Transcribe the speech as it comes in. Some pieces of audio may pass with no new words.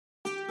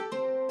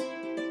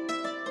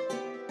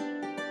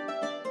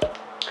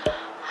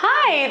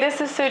Hi,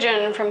 this is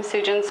Sugin from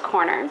Sugin's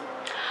Corner.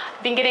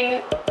 I've been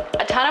getting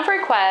a ton of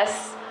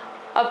requests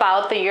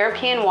about the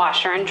European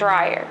washer and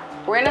dryer.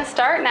 We're gonna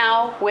start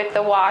now with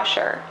the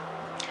washer.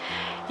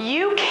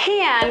 You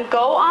can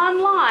go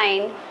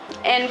online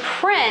and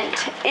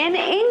print in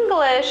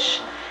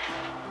English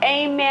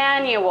a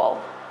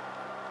manual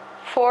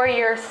for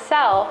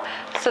yourself,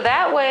 so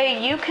that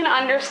way you can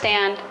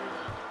understand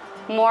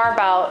more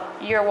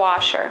about your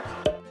washer.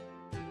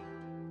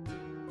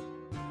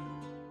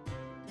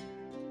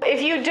 If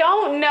you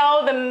don't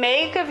know the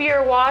make of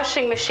your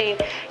washing machine,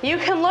 you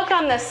can look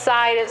on the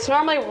side. It's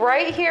normally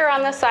right here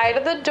on the side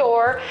of the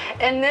door,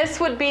 and this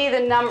would be the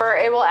number.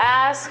 It will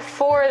ask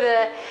for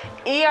the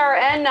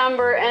ERN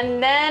number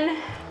and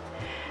then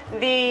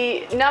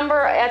the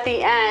number at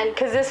the end,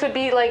 because this would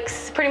be like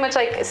pretty much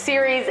like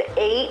series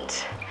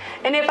 8.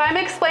 And if I'm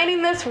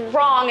explaining this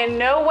wrong, in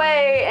no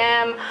way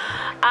am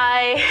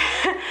I'm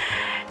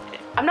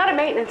not a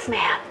maintenance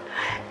man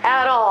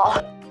at all.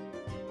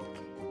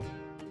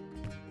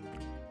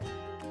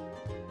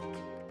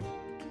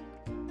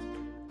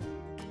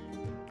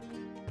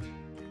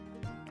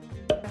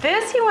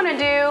 This you want to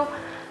do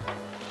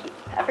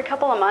every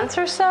couple of months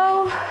or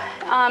so.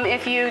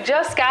 If you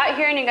just got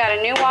here and you got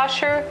a new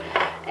washer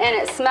and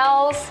it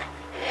smells,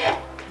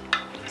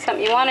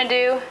 something you want to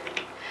do.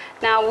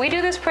 Now we do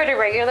this pretty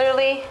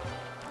regularly.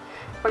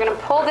 We're going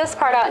to pull this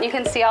part out and you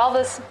can see all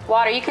this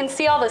water. You can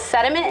see all the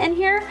sediment in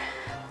here.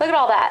 Look at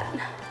all that.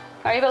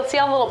 Are you able to see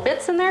all the little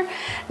bits in there?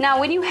 Now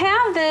when you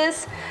have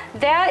this,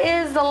 that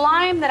is the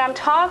lime that I'm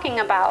talking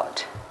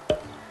about.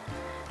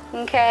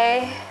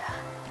 Okay.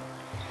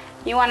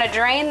 You want to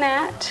drain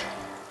that.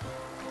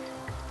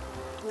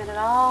 Let it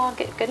all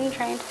get good and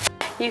drained.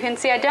 You can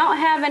see I don't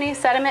have any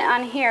sediment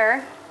on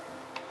here.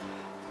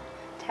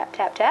 Tap,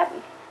 tap, tap.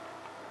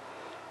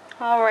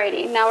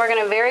 Alrighty, now we're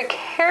going to very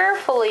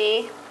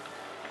carefully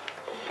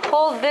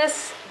pull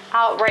this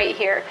out right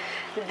here.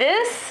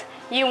 This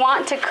you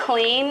want to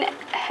clean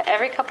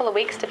every couple of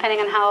weeks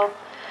depending on how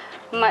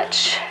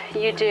much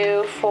you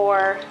do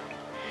for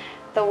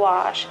the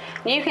wash.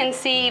 You can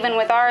see even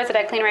with ours that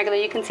I clean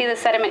regularly, you can see the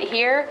sediment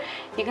here.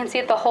 You can see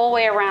it the whole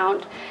way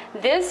around.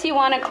 This you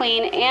want to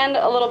clean, and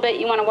a little bit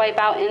you want to wipe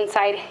out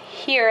inside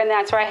here, and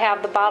that's where I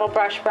have the bottle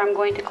brush where I'm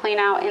going to clean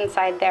out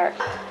inside there.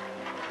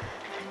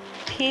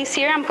 Piece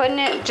here, I'm putting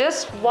it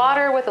just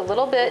water with a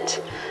little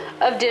bit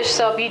of dish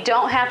soap. You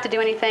don't have to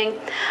do anything.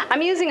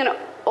 I'm using an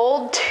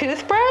old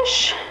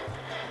toothbrush.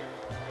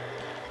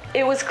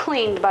 It was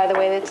cleaned, by the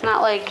way. It's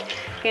not like,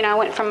 you know, I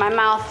went from my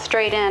mouth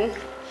straight in.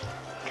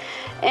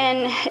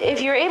 And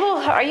if you're able,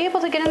 are you able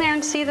to get in there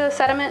and see the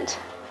sediment?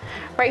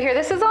 Right here,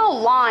 this is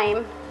all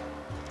lime.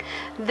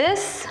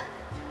 This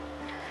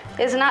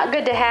is not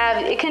good to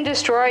have. It can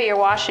destroy your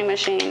washing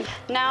machine.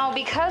 Now,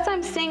 because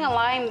I'm seeing a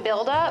lime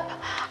buildup,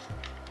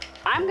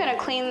 I'm gonna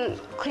clean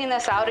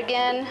this out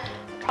again,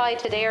 probably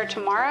today or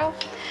tomorrow,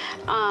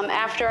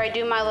 after I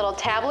do my little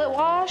tablet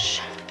wash,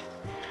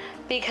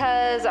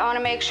 because I wanna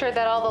make sure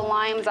that all the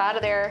lime's out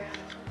of there.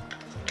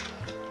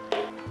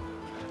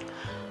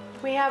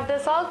 We have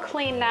this all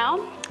clean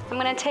now. I'm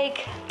gonna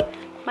take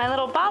my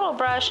little bottle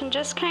brush and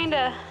just kind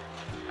of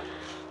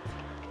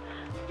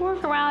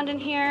work around in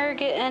here,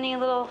 get any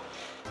little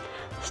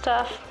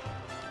stuff.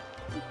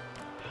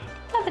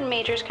 Nothing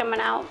major's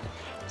coming out.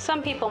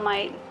 Some people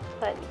might,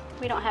 but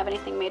we don't have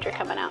anything major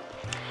coming out.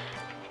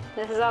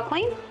 This is all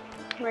clean.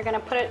 We're gonna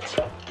put it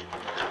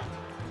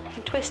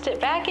and twist it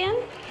back in.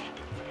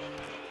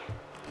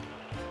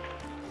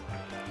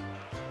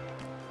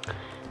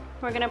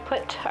 We're gonna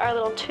put our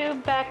little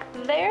tube back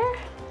there,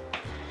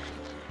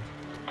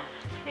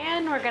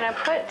 and we're gonna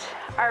put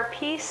our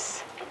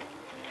piece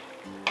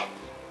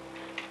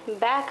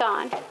back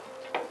on.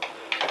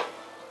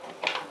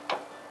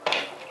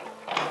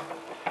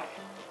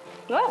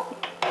 Whoa,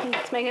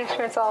 just making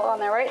sure it's all on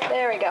there, right?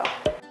 There we go.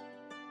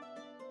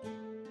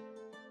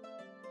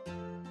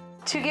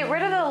 To get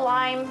rid of the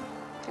lime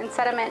and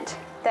sediment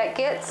that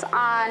gets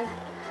on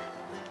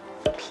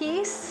the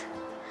piece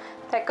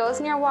that goes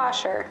in your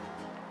washer,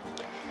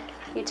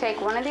 you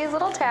take one of these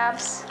little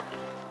tabs,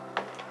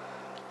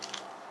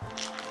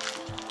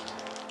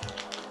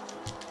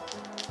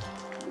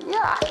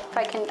 yeah, if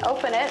I can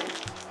open it,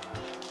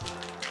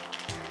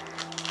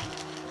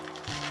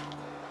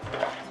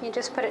 you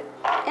just put it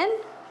in,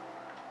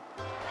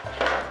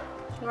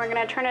 and we're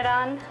gonna turn it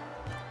on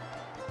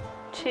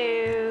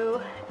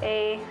to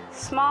a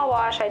small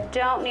wash. I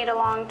don't need a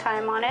long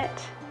time on it,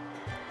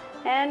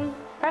 and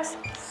press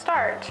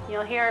start.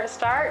 You'll hear it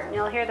start, and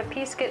you'll hear the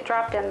piece get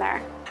dropped in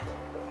there.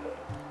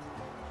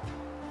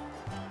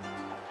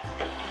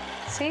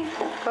 See,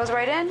 goes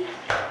right in,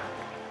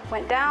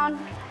 went down,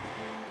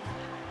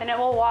 and it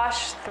will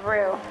wash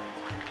through.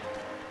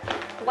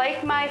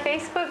 Like my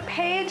Facebook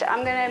page,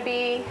 I'm gonna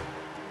be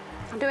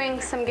doing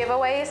some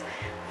giveaways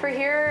for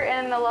here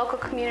in the local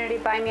community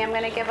by me. I'm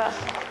gonna give a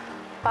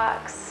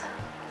box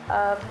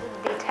of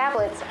the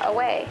tablets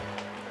away.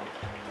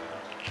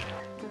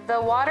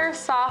 The water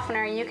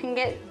softener, you can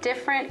get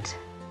different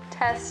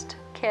test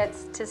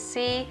kits to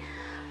see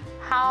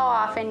how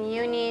often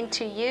you need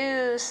to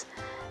use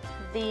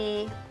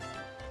the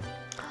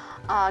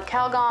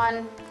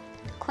Calgon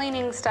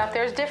cleaning stuff.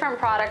 There's different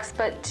products,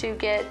 but to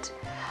get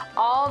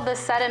all the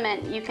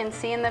sediment you can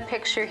see in the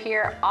picture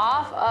here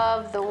off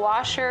of the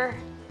washer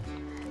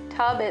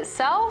tub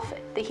itself,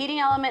 the heating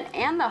element,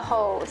 and the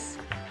hose.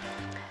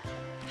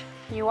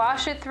 You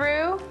wash it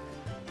through.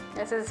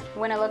 This is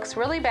when it looks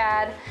really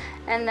bad,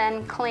 and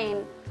then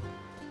clean.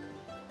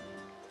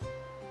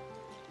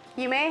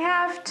 You may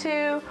have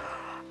to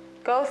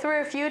go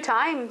through a few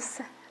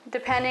times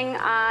depending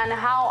on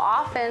how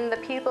often the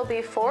people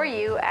before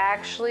you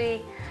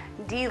actually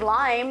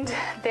de-limed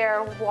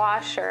their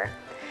washer.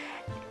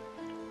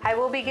 I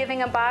will be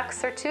giving a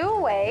box or two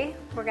away.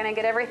 We're gonna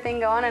get everything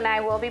going, and I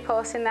will be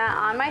posting that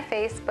on my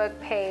Facebook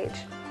page.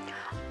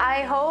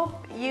 I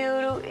hope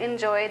you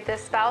enjoyed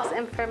this Spouse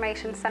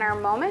Information Center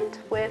moment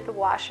with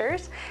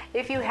washers.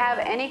 If you have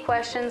any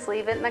questions,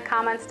 leave it in the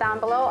comments down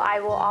below.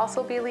 I will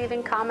also be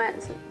leaving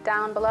comments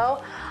down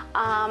below.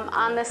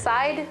 On the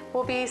side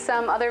will be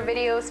some other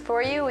videos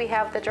for you. We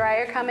have the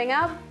dryer coming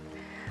up.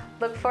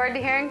 Look forward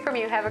to hearing from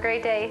you. Have a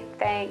great day.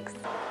 Thanks.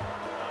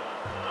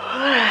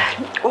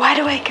 Wide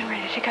awake and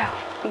ready to go.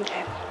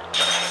 Okay.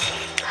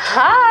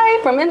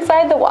 Hi, from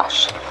inside the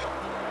wash.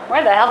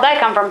 Where the hell did that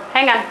come from?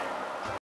 Hang on.